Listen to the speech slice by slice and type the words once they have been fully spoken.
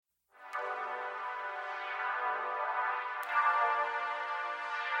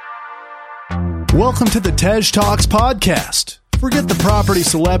Welcome to the Tej Talks podcast. Forget the property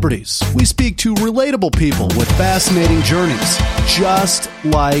celebrities. We speak to relatable people with fascinating journeys, just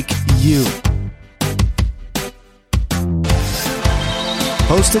like you.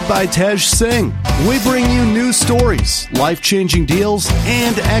 Hosted by Tej Singh, we bring you news stories, life-changing deals,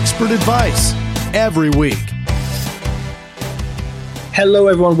 and expert advice every week. Hello,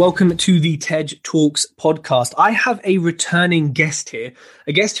 everyone. Welcome to the Tej Talks podcast. I have a returning guest here,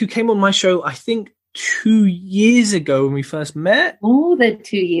 a guest who came on my show, I think, 2 years ago when we first met. More than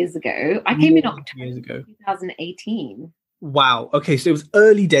 2 years ago. I came in October 2018. Wow. Okay, so it was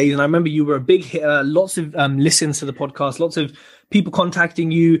early days, and I remember you were a big hitter, lots of listens to the podcast, lots of people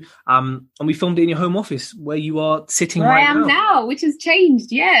contacting you, and we filmed it in your home office where you are sitting right now. Where I am now, which has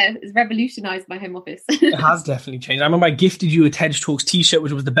changed. Yeah, it's revolutionized my home office. It has definitely changed. I remember I gifted you a Tej Talks t-shirt,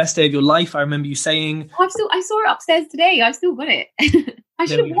 which was the best day of your life. I remember you saying... I saw it upstairs today. I've still got it. I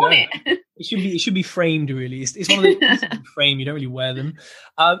should have worn it. It should be framed, really. It's one of the things that you frame. You don't really wear them.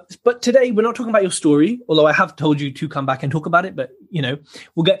 But today we're not talking about your story, although I have told you to come back and talk about it. But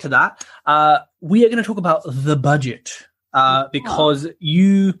we'll get to that. We are going to talk about the budget because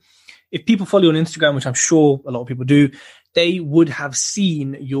if people follow you on Instagram, which I'm sure a lot of people do, they would have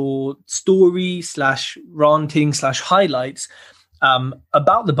seen your story / ranting / highlights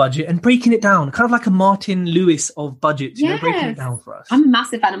about the budget and breaking it down, kind of like a Martin Lewis of budgets, breaking it down for us. I'm a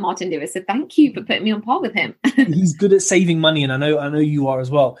massive fan of Martin Lewis, so thank you for putting me on par with him. He's good at saving money, and I know you are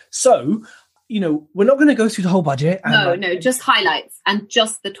as well. So, we're not going to go through the whole budget. No, just highlights and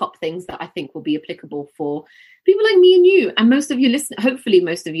just the top things that I think will be applicable for people like me and you, and hopefully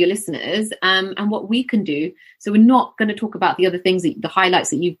most of your listeners, and what we can do. So we're not going to talk about the other things, the highlights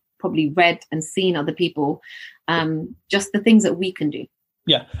that you've probably read and seen other people, just the things that we can do.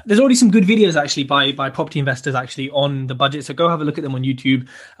 Yeah, there's already some good videos actually by property investors actually on the budget, so go have a look at them on YouTube.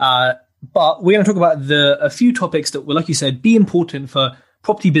 But we're going to talk about a few topics that will, like you said, be important for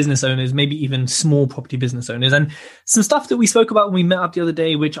property business owners, maybe even small property business owners, and some stuff that we spoke about when we met up the other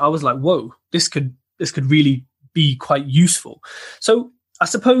day, which I was like, whoa, this could really be quite useful. So I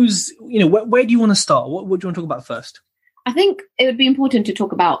suppose, where do you want to start? What do you want to talk about first? I think it would be important to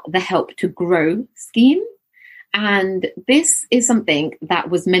talk about the Help to Grow scheme. And this is something that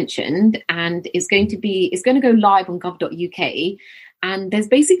was mentioned and it's going to go live on gov.uk. And there's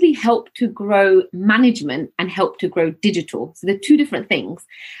basically Help to Grow management and Help to Grow digital. So they're two different things.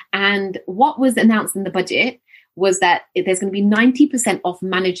 And what was announced in the budget was that there's going to be 90% off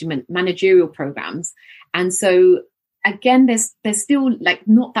managerial programs. And so again, there's still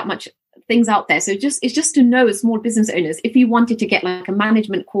not that much things out there. So it's just to know, as small business owners, if you wanted to get like a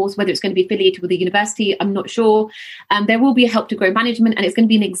management course, whether it's going to be affiliated with a university, I'm not sure. There will be a Help to Grow management, and it's going to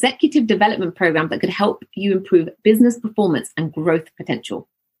be an executive development program that could help you improve business performance and growth potential.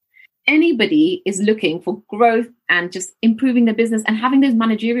 Anybody is looking for growth and just improving their business and having those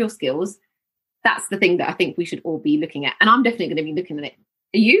managerial skills. That's the thing that I think we should all be looking at. And I'm definitely going to be looking at it.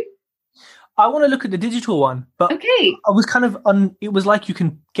 Are you? I want to look at the digital one, but okay. I was kind of it was like you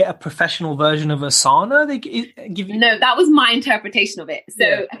can get a professional version of Asana. They give you. No, that was my interpretation of it. So,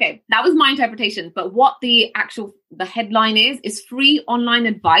 yeah. Okay, that was my interpretation. But what the headline is free online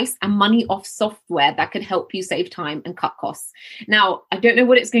advice and money off software that could help you save time and cut costs. Now, I don't know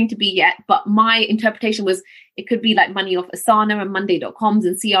what it's going to be yet, but my interpretation was it could be like money off Asana and Monday.coms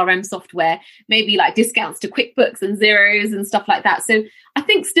and CRM software, maybe like discounts to QuickBooks and Xeros and stuff like that. So I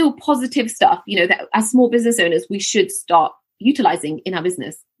think still positive stuff, that as small business owners, we should start utilizing in our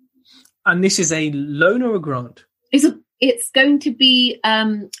business. And this is a loan or a grant? It's going to be,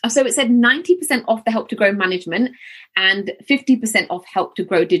 so it said 90% off the Help to Grow management and 50% off Help to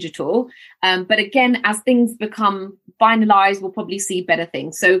Grow digital. But again, as things become finalized, we'll probably see better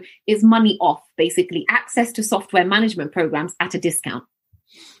things. So it's money off, basically access to software management programs at a discount.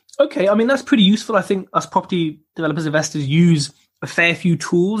 Okay. I mean, that's pretty useful. I think us property developers, investors use a fair few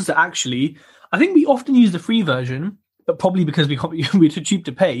tools that actually, I think we often use the free version, but probably because we're too cheap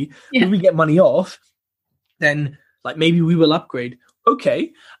to pay. Yeah. When we get money off, then maybe we will upgrade.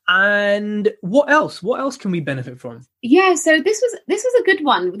 Okay. And what else? What else can we benefit from? Yeah. So this was a good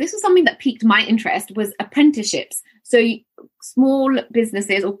one. This was something that piqued my interest, was apprenticeships. So small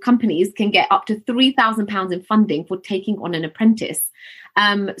businesses or companies can get up to £3,000 in funding for taking on an apprentice.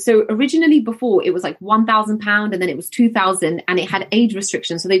 So originally before it was like £1,000 and then it was 2,000 and it had age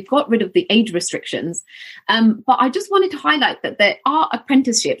restrictions. So they've got rid of the age restrictions. But I just wanted to highlight that there are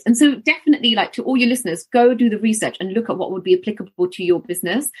apprenticeships. And so definitely, like, to all your listeners, go do the research and look at what would be applicable to your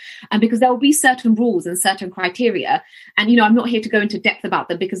business. And because there will be certain rules and certain criteria. And, I'm not here to go into depth about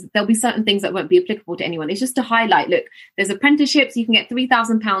them because there'll be certain things that won't be applicable to anyone. It's just to highlight, look, there's apprenticeships. You can get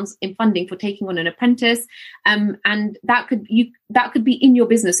 £3,000 in funding for taking on an apprentice. And that could be in your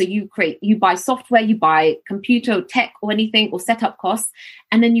business. So you buy software, you buy computer or tech or anything, or setup costs,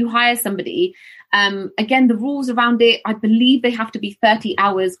 and then you hire somebody. Again, the rules around it, I believe they have to be 30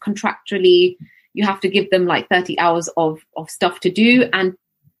 hours contractually. You have to give them like 30 hours of stuff to do. And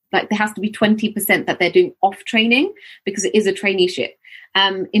like there has to be 20% that they're doing off training because it is a traineeship.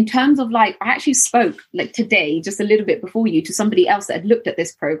 In terms of like, I actually spoke like today, just a little bit before you, to somebody else that had looked at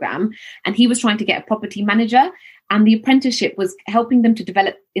this program, and he was trying to get a property manager, and the apprenticeship was helping them to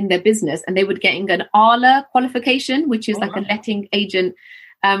develop in their business, and they were getting an ALA qualification, which is like a letting agent,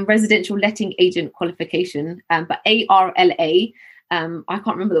 residential letting agent qualification, but ARLA. I can't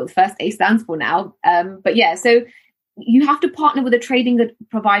remember what the first A stands for now. But yeah, so you have to partner with a trading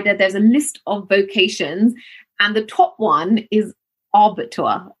provider. There's a list of vocations, and the top one is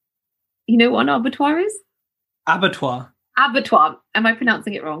abattoir. You know what an abattoir is? Abattoir. Abattoir. Am I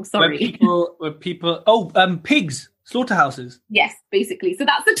pronouncing it wrong? Sorry. Where people pigs, slaughterhouses. Yes, basically. So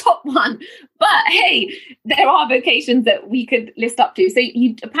that's the top one. But hey, there are vocations that we could list up to. So you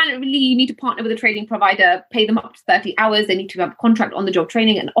need to partner with a trading provider, pay them up to 30 hours. They need to have contract on the job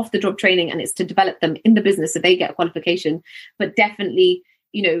training and off the job training, and it's to develop them in the business so they get a qualification. But definitely,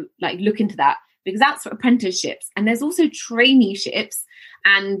 like look into that, because that's apprenticeships. And there's also traineeships,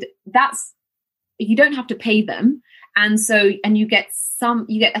 and that's, you don't have to pay them. And you get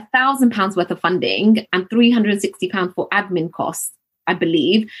 £1,000 worth of funding and £360 for admin costs, I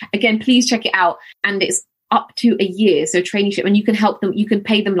believe. Again, please check it out. And it's up to a year. So traineeship, and you can help them, you can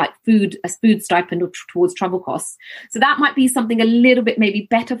pay them like a food stipend or towards travel costs. So that might be something a little bit maybe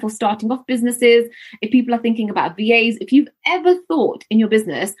better for starting off businesses. If people are thinking about VAs, if you've ever thought in your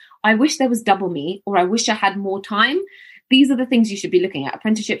business, I wish there was double me, or I wish I had more time, these are the things you should be looking at: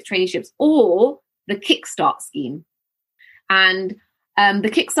 apprenticeships, traineeships, or the Kickstart scheme. And the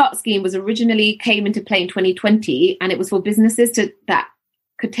Kickstart scheme came into play in 2020, and it was for businesses that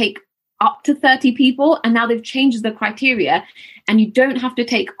could take up to 30 people. And now they've changed the criteria, and you don't have to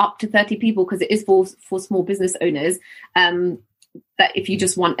take up to 30 people because it is for small business owners. That if you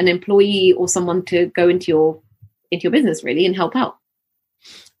just want an employee or someone to go into your business really and help out.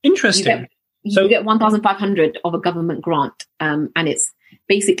 Interesting. You get 1,500 of a government grant, and it's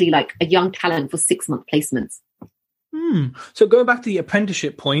basically like a young talent for 6-month placements. So going back to the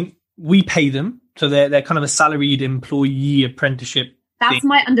apprenticeship point, we pay them. So they're kind of a salaried employee apprenticeship. That's thing.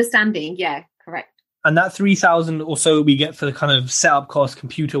 my understanding. Yeah, correct. And that 3,000 or so we get for the kind of setup cost,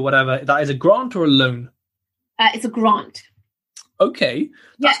 computer, whatever, that is a grant or a loan? It's a grant. Okay.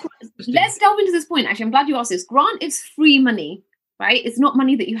 Yeah. Let's delve into this point. Actually, I'm glad you asked this. Grant is free money, right? It's not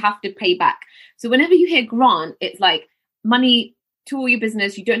money that you have to pay back. So whenever you hear grant, it's like money to all your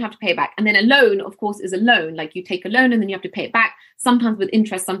business, you don't have to pay it back. And then a loan, of course, is a loan. Like you take a loan and then you have to pay it back, sometimes with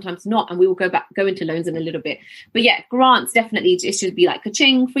interest, sometimes not. And we will go into loans in a little bit. But yeah, grants, definitely, it should be like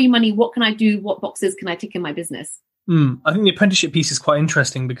ka-ching, free money. What can I do? What boxes can I tick in my business? I think the apprenticeship piece is quite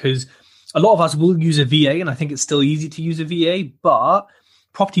interesting because a lot of us will use a VA, and I think it's still easy to use a VA, but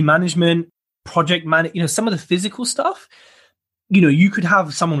property management, project management, some of the physical stuff, you could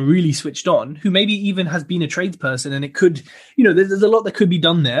have someone really switched on who maybe even has been a tradesperson, and it could, there's a lot that could be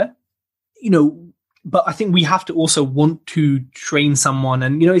done there, but I think we have to also want to train someone.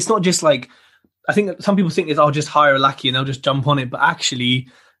 And, it's not just like, I think that some people think I'll just hire a lackey and they'll just jump on it, but actually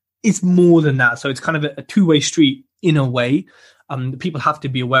it's more than that. So it's kind of a two-way street in a way that people have to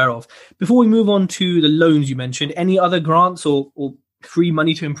be aware of. Before we move on to the loans you mentioned, any other grants or free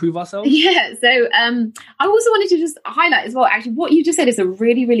money to improve ourselves? Yeah, so I also wanted to just highlight as well, actually, what you just said is a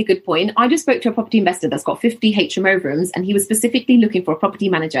really, really good point. I just spoke to a property investor that's got 50 HMO rooms, and he was specifically looking for a property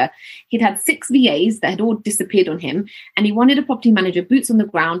manager. He'd had 6 VAs that had all disappeared on him, and he wanted a property manager, boots on the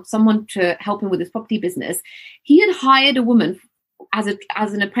ground, someone to help him with his property business. He had hired a woman as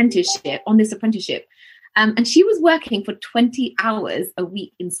an apprenticeship, on this apprenticeship, and she was working for 20 hours a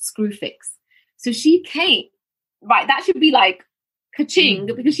week in Screwfix. So she came, right, that should be like ka-ching,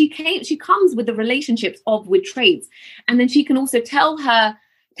 because she comes with the relationships with trades, and then she can also tell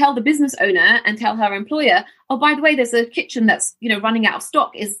the business owner and tell her employer, oh, by the way, there's a kitchen that's running out of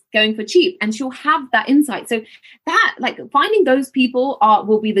stock, is going for cheap, and she'll have that insight. So that, like, finding those people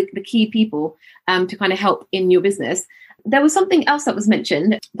will be the key people to kind of help in your business. There was something else that was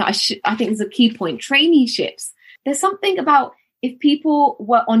mentioned that I think is a key point. Traineeships. There's something about if people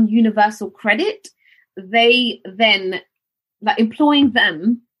were on universal credit, they then, like, employing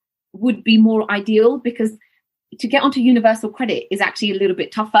them would be more ideal, because to get onto universal credit is actually a little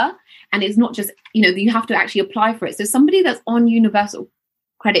bit tougher. And it's not just, you have to actually apply for it. So somebody that's on universal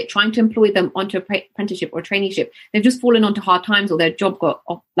credit, trying to employ them onto an apprenticeship or a traineeship, they've just fallen onto hard times or their job got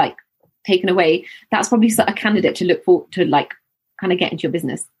taken away. That's probably a candidate to look for to kind of get into your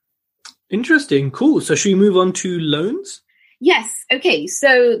business. Interesting. Cool. So should we move on to loans? Yes. Okay.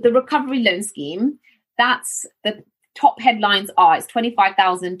 So the recovery loan scheme, that's the top headlines are it's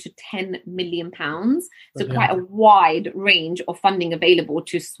 25,000 to 10 million pounds. So quite a wide range of funding available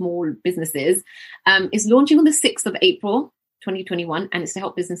to small businesses. It's launching on the 6th of April, 2021, and it's to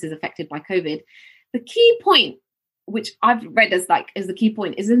help businesses affected by COVID. The key point, which I've read as the key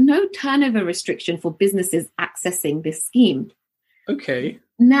point, is there's no turnover restriction for businesses accessing this scheme. Okay.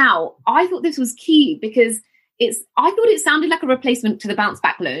 Now, I thought this was key because I thought it sounded like a replacement to the bounce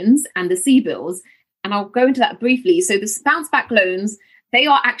back loans and the CBILS. And I'll go into that briefly. So the bounce back loans, they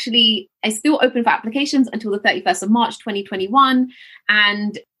are still open for applications until the 31st of March, 2021.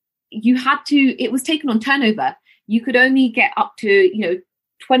 And it was taken on turnover. You could only get up to,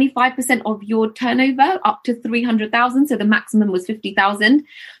 25% of your turnover, up to 300,000. So the maximum was 50,000.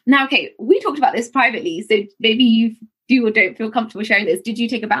 Now, okay, we talked about this privately. So maybe you do or don't feel comfortable sharing this. Did you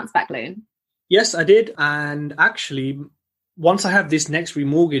take a bounce back loan? Yes, I did. And actually, once I have this next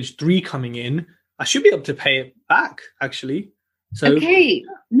remortgage 3 coming in, I should be able to pay it back, actually. So okay,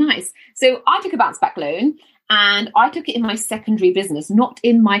 nice. So I took a bounce back loan, and I took it in my secondary business, not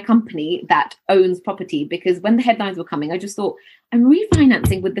in my company that owns property, because when the headlines were coming, I just thought, I'm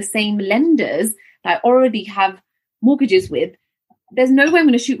refinancing with the same lenders that I already have mortgages with. There's no way I'm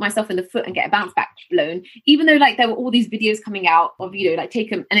going to shoot myself in the foot and get a bounce back loan, even though there were all these videos coming out of, take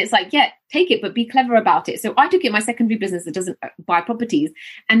them. And it's take it, but be clever about it. So I took it in my secondary business that doesn't buy properties.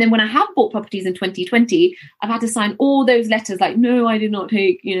 And then when I have bought properties in 2020, I've had to sign all those letters no, I did not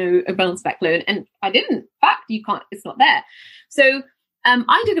take, a bounce back loan. And I didn't. In fact, you can't, it's not there. So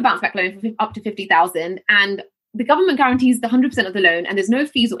I took a bounce back loan for up to 50,000, and the government guarantees the 100% of the loan, and there's no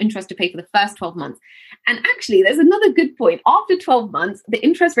fees or interest to pay for the first 12 months. And actually, there's another good point. After 12 months, the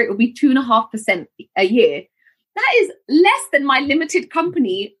interest rate will be 2.5% a year. That is less than my limited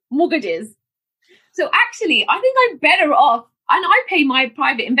company mortgages. So actually, I think I'm better off, and I pay my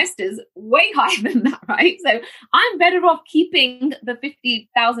private investors way higher than that, right? So I'm better off keeping the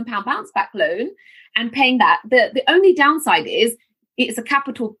 £50,000 bounce back loan and paying that. The only downside is it's a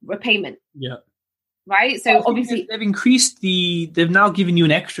capital repayment. Yeah. Right. So obviously they've now given you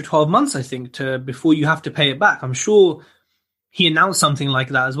an extra 12 months, I think, before you have to pay it back. I'm sure he announced something like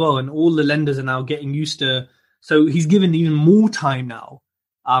that as well. And all the lenders are now getting used to. So he's given even more time now.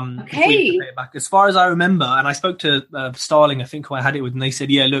 Before you have to pay it back. As far as I remember, and I spoke to Starling, I think, who I had it with, and they said,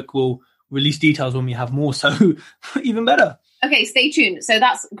 yeah, look, we'll release details when we have more. So even better. Okay, stay tuned. So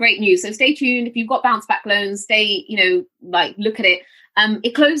that's great news. So stay tuned. If you've got bounce back loans, look at it.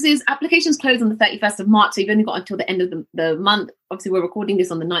 Applications close on the 31st of March. So you've only got until the end of the month. Obviously, we're recording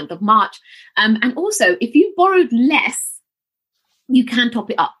this on the 9th of March. And also, if you borrowed less, you can top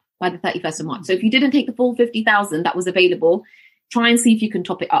it up by the 31st of March. So if you didn't take the full 50,000 that was available, try and see if you can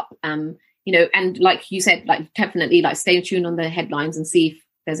top it up. And like you said, definitely stay tuned on the headlines and see if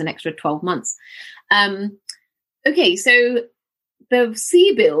there's an extra 12 months. Okay, so the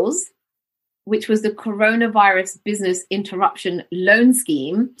CBILS, which was the Coronavirus Business Interruption Loan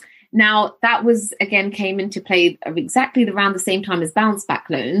Scheme. Now, that came into play exactly around the same time as bounce back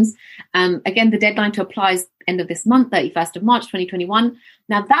loans. Again, the deadline to apply is end of this month, 31st of March, 2021.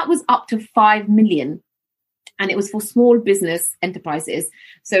 Now, that was up to 5 million, and it was for small business enterprises.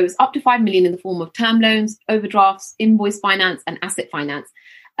 So it's up to 5 million in the form of term loans, overdrafts, invoice finance, and asset finance.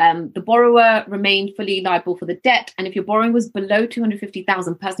 The borrower remained fully liable for the debt. And if your borrowing was below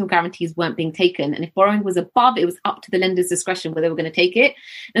 250,000, personal guarantees weren't being taken. And if borrowing was above, it was up to the lender's discretion whether they were going to take it.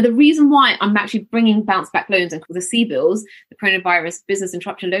 Now, the reason why I'm actually bringing bounce back loans and the CBILS, the Coronavirus Business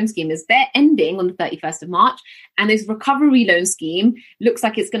Interruption Loan Scheme, is they're ending on the 31st of March. And this recovery loan scheme looks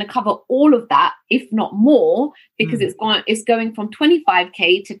like it's going to cover all of that, if not more, because it's going from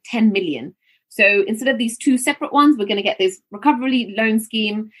 25k to 10 million. So instead of these two separate ones, we're going to get this recovery loan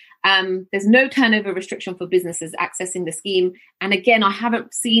scheme. There's no turnover restriction for businesses accessing the scheme. And again, I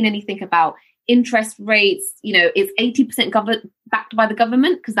haven't seen anything about interest rates. It's 80% backed by the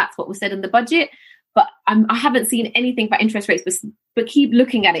government, because that's what was said in the budget. But I haven't seen anything about interest rates, but keep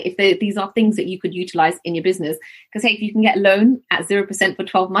looking at it if these are things that you could utilize in your business. Because, hey, if you can get a loan at 0% for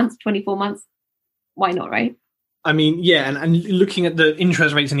 12 months, 24 months, why not, right? I mean, yeah, and looking at the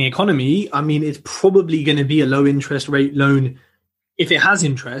interest rates in the economy, I mean, it's probably going to be a low interest rate loan. If it has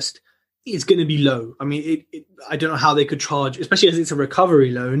interest, it's going to be low. I mean, I don't know how they could charge, especially as it's a recovery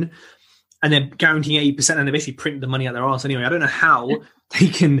loan, and they're guaranteeing 8%, and they basically print the money out their arse anyway. I don't know how they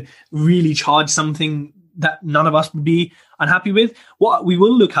can really charge something that none of us would be unhappy with. What we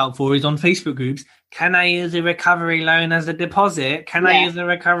will look out for is on Facebook groups, can I use a recovery loan as a deposit? Can I use a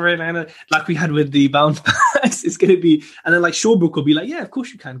recovery loan? Like we had with the bounce backs, it's going to be, and then like Shawbrook will be like, yeah, of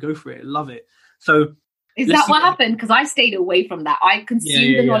course you can, go for it. Love it. So is that what happened? Because I stayed away from that. I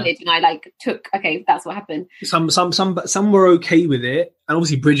consumed the knowledge and I like took, okay, that's what happened. Some were okay with it. And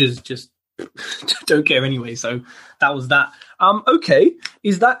obviously Bridges just don't care anyway. So that was that. Okay.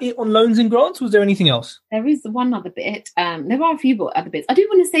 Is that it on loans and grants? Was there anything else? There is one other bit. There are a few other bits. I do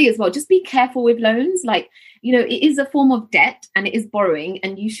want to say as well, just be careful with loans. Like, you know, it is a form of debt and it is borrowing,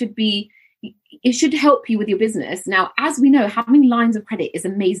 and it should help you with your business. Now, as we know, having lines of credit is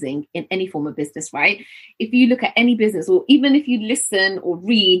amazing in any form of business, right? If you look at any business, or even if you listen or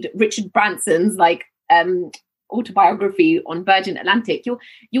read Richard Branson's autobiography on Virgin Atlantic,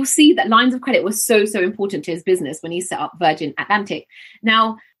 you'll see that lines of credit was so important to his business when he set up Virgin Atlantic.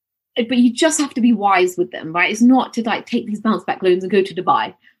 Now, but you just have to be wise with them, right? It's not to like take these bounce back loans and go to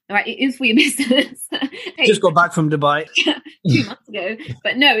Dubai. All right, it is for your business. Hey, just got back from Dubai 2 months ago.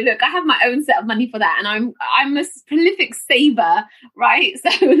 But no, look, I have my own set of money for that, and I'm a prolific saver, right?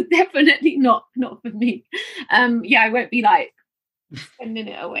 So definitely not for me. I won't be like spending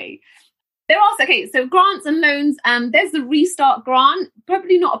it away. There are, okay, so grants and loans. There's the Restart grant,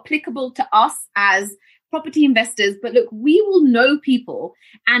 probably not applicable to us as property investors, but look, we will know people.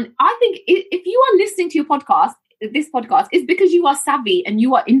 And I think if you are listening to this podcast is because you are savvy and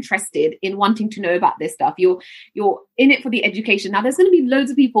you are interested in wanting to know about this stuff. You're in it for the education. Now, there's going to be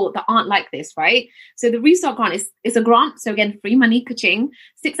loads of people that aren't like this, right? So the Restart grant is a grant. So again, free money, ka-ching,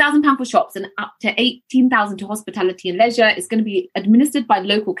 £6,000 for shops and up to £18,000 to hospitality and leisure. It's going to be administered by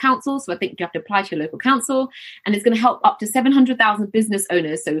local council. So I think you have to apply to your local council, and it's going to help up to 700,000 business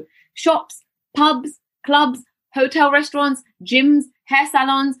owners. So shops, pubs, clubs, hotel restaurants, gyms, hair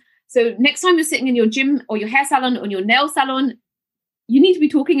salons. So next time you're sitting in your gym or your hair salon or your nail salon, you need to be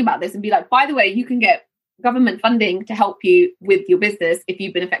talking about this and be like, by the way, you can get government funding to help you with your business if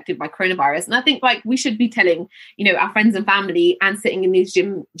you've been affected by coronavirus. And I think like we should be telling, our friends and family and sitting in these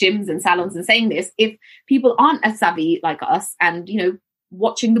gyms and salons and saying this, if people aren't as savvy like us and,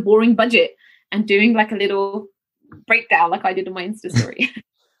 watching the boring budget and doing like a little breakdown like I did on my Insta story.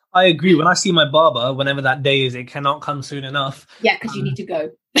 I agree. When I see my barber, whenever that day is, it cannot come soon enough. Yeah, because you need to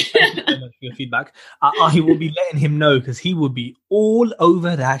go. Thank you so much for your feedback. I will be letting him know because he will be all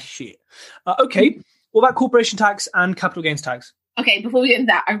over that shit. Okay, what about corporation tax and capital gains tax? Okay, before we get into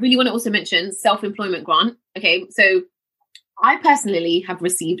that, I really want to also mention self-employment grant. Okay, so I personally have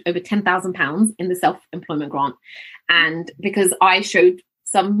received over £10,000 in the self-employment grant. And because I showed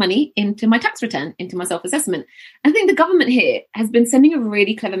some money into my tax return, into my self-assessment. I think the government here has been sending a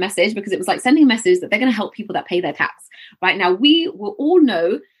really clever message, because it was like sending a message that they're going to help people that pay their tax. Right now, we will all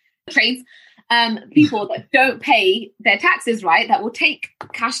know trades, people that don't pay their taxes, right, that will take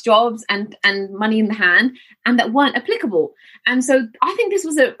cash jobs and money in the hand and that weren't applicable. And so I think this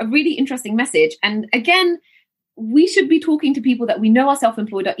was a really interesting message. And again, we should be talking to people that we know are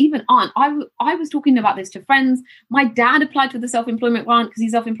self-employed or even aren't. I was talking about this to friends. My dad applied for the self-employment grant because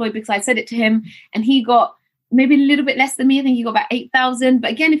he's self-employed, because I said it to him, and he got maybe a little bit less than me. I think he got about 8,000.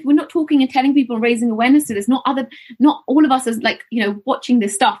 But again, if we're not talking and telling people and raising awareness to this, not all of us as watching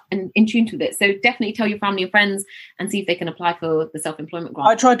this stuff and in tune to it. So definitely tell your family and friends and see if they can apply for the self-employment grant.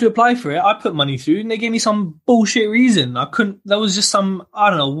 I tried to apply for it. I put money through and they gave me some bullshit reason. I couldn't. There was just some, I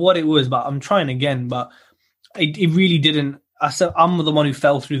don't know what it was, but I'm trying again. But it really didn't. I'm the one who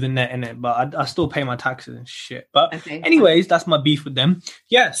fell through the net in it, but I still pay my taxes and shit. But anyways, that's my beef with them.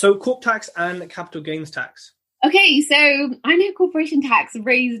 Yeah, so corp tax and capital gains tax. Okay, so I know corporation tax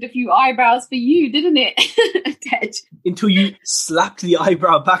raised a few eyebrows for you, didn't it, Tej? Until you slapped the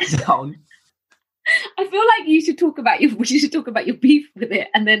eyebrow back down. I feel like we should talk about your beef with it,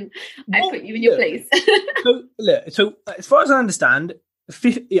 and then I put you in your place. So as far as I understand,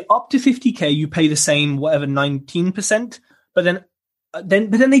 up to 50k you pay the same 19%, but then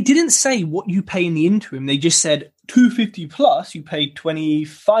they didn't say what you pay in the interim. They just said 250 plus you pay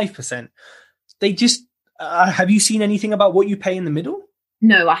 25%. They just have you seen anything about what you pay in the middle?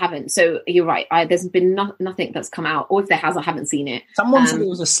 No, I haven't. So you're right. There's been nothing that's come out, or if there has, I haven't seen it. Someone said it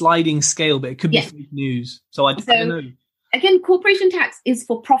was a sliding scale, but it could be fake news. So I don't know. Again, corporation tax is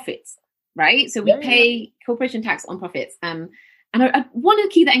for profits, right? So we pay corporation tax on profits. and I want to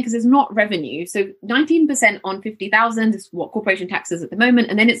key that in because it's not revenue. So 19% on 50,000 is what corporation tax is at the moment.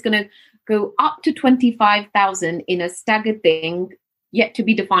 And then it's going to go up to 25,000 in a staggered thing yet to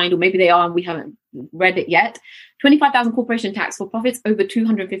be defined, or maybe they are and we haven't read it yet. 25,000 corporation tax for profits over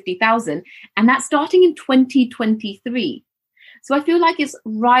 250,000. And that's starting in 2023. So I feel like it's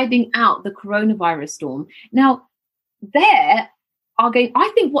riding out the coronavirus storm. Now,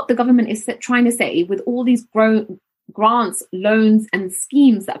 I think what the government is trying to say with all these grants, loans, and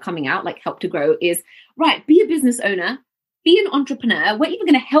schemes that are coming out, like Help to Grow, is, right, be a business owner, be an entrepreneur. We're even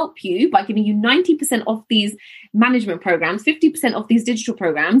going to help you by giving you 90% off these management programs, 50% off these digital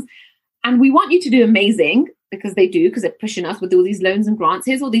programs. And we want you to do amazing, because they do, because they're pushing us with all these loans and grants.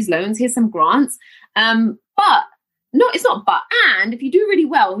 Here's all these loans, here's some grants. But no, it's not but. And if you do really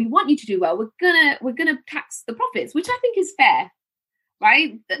well, we want you to do well, we're gonna tax the profits, which I think is fair.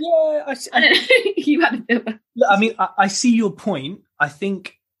 Right? Yeah, you had a bit of a... I mean, I see your point. I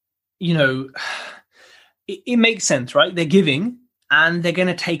think, it makes sense, right? They're giving and they're going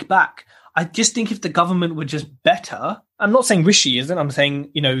to take back. I just think if the government were just better, I'm not saying Rishi isn't, I'm saying,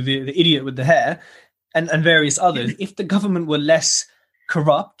 the idiot with the hair and various others. If the government were less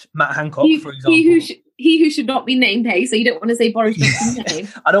corrupt, Matt Hancock, for example. He who should not be named, hey? So you don't want to say Boris Johnson's name?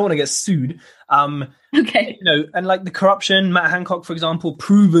 I don't want to get sued. Okay. And like the corruption, Matt Hancock, for example,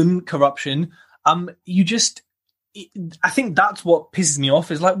 proven corruption. I think that's what pisses me off,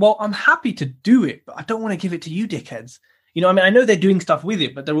 is like, well, I'm happy to do it, but I don't want to give it to you dickheads. I know they're doing stuff with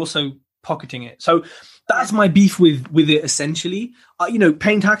it, but they're also pocketing it. So that's my beef with it, essentially.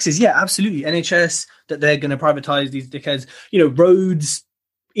 Paying taxes, yeah, absolutely. NHS, that they're going to privatize these dickheads. Roads,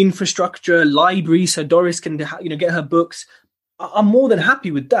 infrastructure, library, so Doris can get her books. I'm more than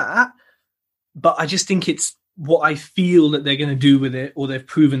happy with that, but I just think it's what I feel that they're going to do with it, or they've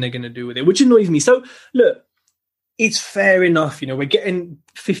proven they're going to do with it, which annoys me. So look, it's fair enough, we're getting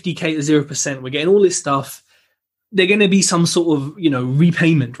 50k to 0%, we're getting all this stuff. They're going to be some sort of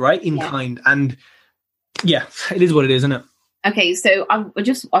repayment, right, in kind. And yeah, it is what it is, isn't it? Okay, so I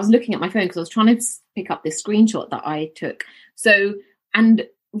was looking at my phone because I was trying to pick up this screenshot that I took. So, and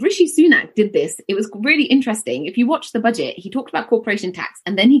Rishi Sunak did this. It was really interesting. If you watch the budget, he talked about corporation tax,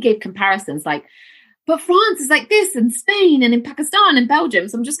 and then he gave comparisons like, but France is like this, and Spain, and in Pakistan, and Belgium.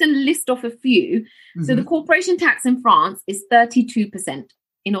 So I'm just going to list off a few. Mm-hmm. So the corporation tax in France is 32%.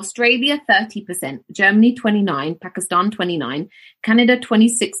 In Australia, 30%. Germany, 29%. Pakistan, 29%. Canada,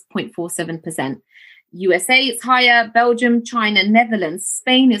 26.47%. USA, it's higher. Belgium, China, Netherlands,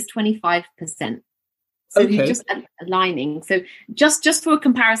 Spain is 25%. So he's just aligning. So just for a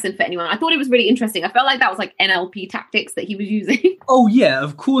comparison for anyone, I thought it was really interesting. I felt like that was like NLP tactics that he was using. Oh yeah,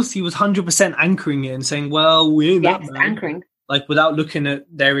 of course he was 100% anchoring it and saying, well, we ain't that bad. Anchoring. Like without looking at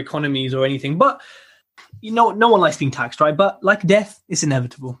their economies or anything. But no one likes being taxed, right? But like death, it's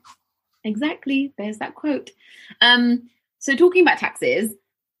inevitable. Exactly. There's that quote. So talking about taxes,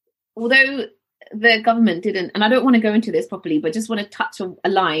 although the government didn't, and I don't want to go into this properly, but just want to touch a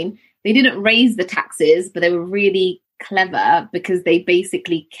line. They didn't raise the taxes, but they were really clever because they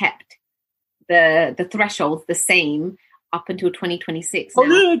basically kept the thresholds the same up until 2026. Oh,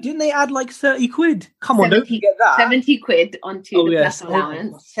 no, didn't they add like 30 quid? Come on, don't forget that. 70 quid onto the death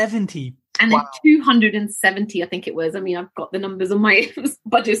allowance. 70. And then 270, I think it was. I mean, I've got the numbers on my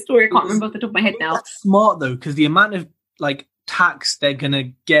budget story. I can't remember off the top of my head now. That's smart, though, because the amount of like tax they're going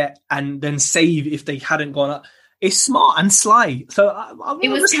to get and then save if they hadn't gone up. It's smart and sly. So it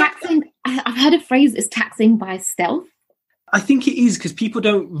was taxing. I've heard a phrase, is taxing by stealth. I think it is, because people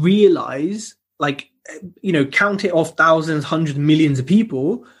don't realize, like, count it off thousands, hundreds, millions of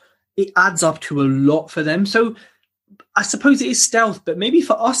people. It adds up to a lot for them. So I suppose it is stealth, but maybe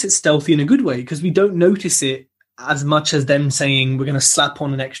for us it's stealthy in a good way, because we don't notice it as much as them saying we're going to slap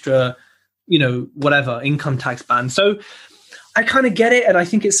on an extra, whatever, income tax ban. So I kind of get it, and I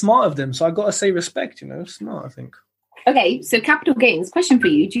think it's smart of them. So I've got to say respect, smart, I think. Okay, so capital gains. Question for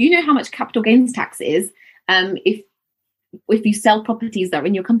you. Do you know how much capital gains tax is if you sell properties that are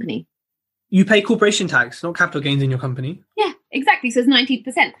in your company? You pay corporation tax, not capital gains in your company. Yeah, exactly. So it's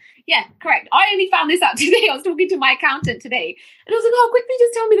 19%. Yeah, correct. I only found this out today. I was talking to my accountant today. And I was like, oh, quickly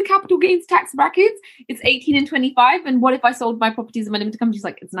just tell me the capital gains tax brackets. It's 18 and 25. And what if I sold my properties in my limited company? She's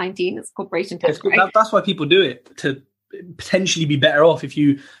like, it's 19. It's corporation tax. Right? That's why people do it, to potentially be better off. If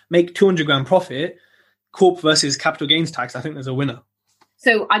you make 200 grand profit, corp versus capital gains tax, I think there's a winner.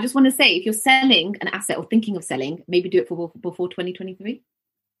 So I just want to say, if you're selling an asset or thinking of selling, maybe do it before 2023.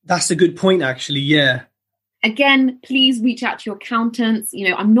 That's a good point, actually. Yeah. Again, please reach out to your accountants.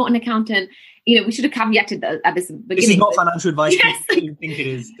 I'm not an accountant. we should have caveated at this beginning. This is not financial advice. Yes. I don't think it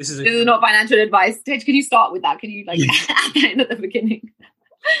is. This is not financial advice. Tej, can you start with that? Can you add that in at the beginning?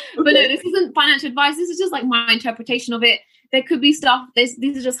 Okay. But no, this isn't financial advice. This is just like my interpretation of it. There could be stuff,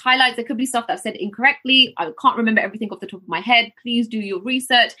 these are just highlights. There could be stuff that I've said incorrectly. I can't remember everything off the top of my head. Please do your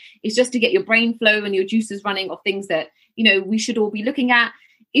research. It's just to get your brain flow and your juices running of things that, we should all be looking at.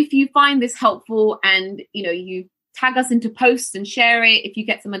 If you find this helpful and, you tag us into posts and share it, if you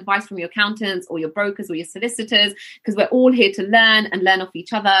get some advice from your accountants or your brokers or your solicitors, because we're all here to learn and learn off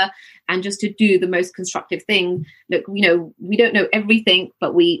each other and just to do the most constructive thing. Look, we don't know everything,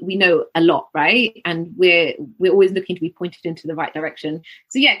 but we know a lot, right? And we're always looking to be pointed into the right direction.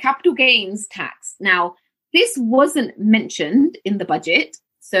 So yeah, capital gains tax. Now, this wasn't mentioned in the budget,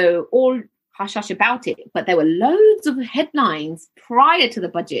 so all hush-hush about it, but there were loads of headlines prior to the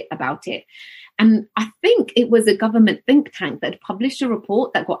budget about it. And I think it was a government think tank that published a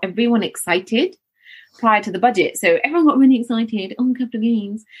report that got everyone excited prior to the budget. So everyone got really excited on capital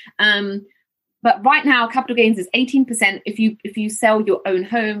gains. But right now, capital gains is 18% if you sell your own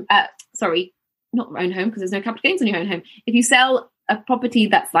home. Not own home, because there's no capital gains on your own home. If you sell a property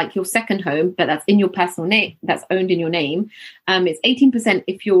that's like your second home, but that's in your personal name, that's owned in your name, it's 18%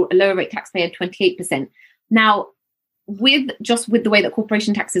 if you're a lower rate taxpayer, 28%. Now, with the way that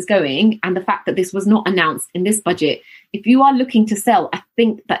corporation tax is going and the fact that this was not announced in this budget, if you are looking to sell, I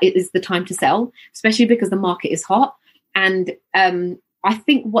think that it is the time to sell, especially because the market is hot. And I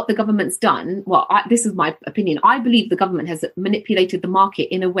think what the government's done, this is my opinion, I believe the government has manipulated the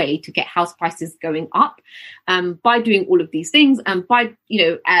market in a way to get house prices going up by doing all of these things and by,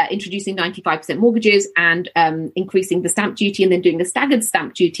 introducing 95% mortgages and increasing the stamp duty and then doing the staggered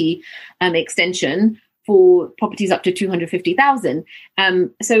stamp duty extension for properties up to 250,000.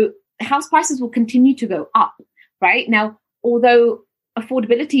 So house prices will continue to go up, right? Now, although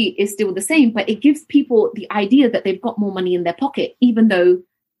affordability is still the same, but it gives people the idea that they've got more money in their pocket, even though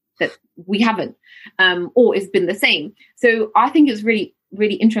that we haven't, or it's been the same. So I think it's really,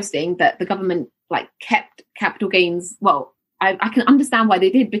 really interesting that the government kept capital gains. Well, I can understand why they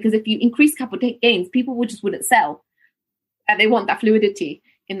did, because if you increase capital gains, people wouldn't sell, and they want that fluidity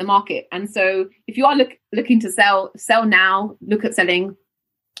in the market. And so if you are looking to sell now, look at selling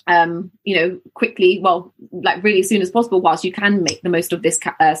quickly, really as soon as possible, whilst you can make the most of this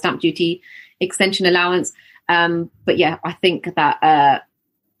stamp duty extension allowance. But yeah, I think that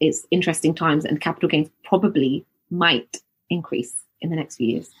it's interesting times and capital gains probably might increase in the next few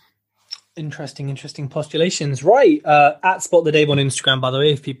years. Interesting postulations. Right. At Spot the Dave on Instagram, by the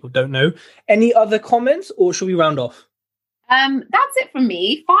way, if people don't know. Any other comments, or should we round off? That's it from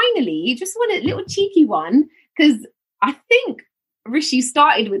me. Finally, just want a little cheeky one, because I think Rishi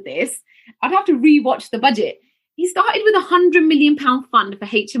started with this. I'd have to rewatch the budget. He started with £100 million fund for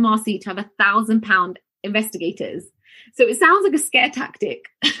HMRC to have £1,000 investigators. So it sounds like a scare tactic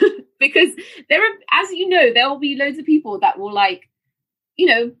because there are, as you know, there will be loads of people that will have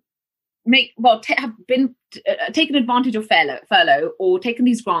been taken advantage of furlough or taken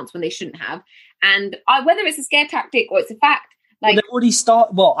these grants when they shouldn't have. And whether it's a scare tactic or it's a fact, they already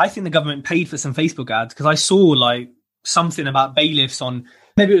start. Well, I think the government paid for some Facebook ads, because I saw something about bailiffs on,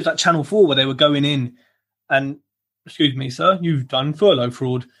 maybe it was Channel 4, where they were going in and, excuse me, sir, you've done furlough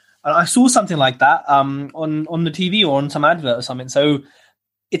fraud. And I saw something like that on the TV or on some advert or something. So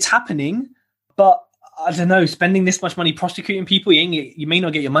it's happening, but I don't know, spending this much money prosecuting people, you may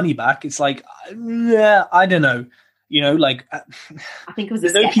not get your money back. It's I don't know. I think it was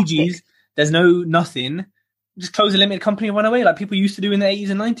there's no PGs, there's no nothing. Just close a limited company and run away like people used to do in the 80s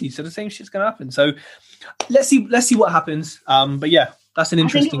and 90s. So the same shit's going to happen. So let's see what happens. But yeah, that's an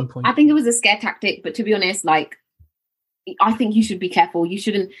interesting point. I think it was a scare tactic, but to be honest, I think you should be careful. You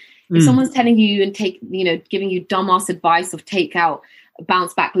shouldn't, if someone's telling you and giving you dumbass advice of take out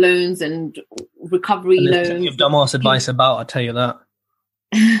bounce back loans and recovery loans. Plenty of dumbass advice about, I'll tell you that.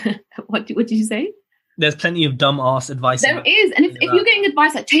 What did you say? There's plenty of dumbass advice. There is. And if you're getting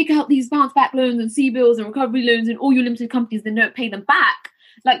advice take out these bounce back loans and CBILS and recovery loans and all your limited companies, then don't pay them back,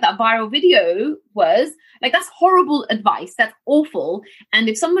 like that viral video was, that's horrible advice. That's awful. And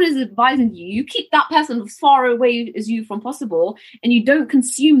if someone is advising you, you keep that person as far away as you from possible, and you don't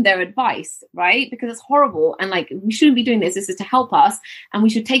consume their advice, right? Because it's horrible. And we shouldn't be doing this. This is to help us, and we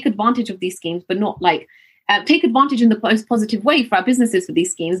should take advantage of these schemes, but not take advantage in the most positive way for our businesses for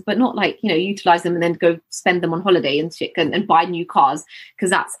these schemes, but not utilize them and then go spend them on holiday and shit and buy new cars, because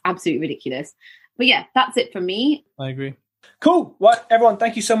that's absolutely ridiculous. But yeah, that's it for me. I agree. Cool. Well, everyone,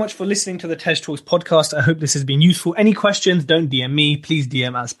 thank you so much for listening to the Tej Talks podcast. I hope this has been useful. Any questions, don't DM me. Please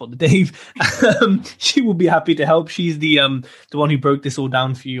DM at Spot the Dave. She will be happy to help. She's the one who broke this all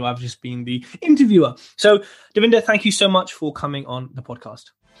down for you. I've just been the interviewer. So, Devinder, thank you so much for coming on the podcast.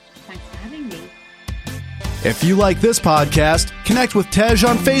 Thanks for having me. If you like this podcast, connect with Tej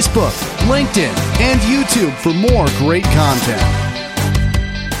on Facebook, LinkedIn, and YouTube for more great content.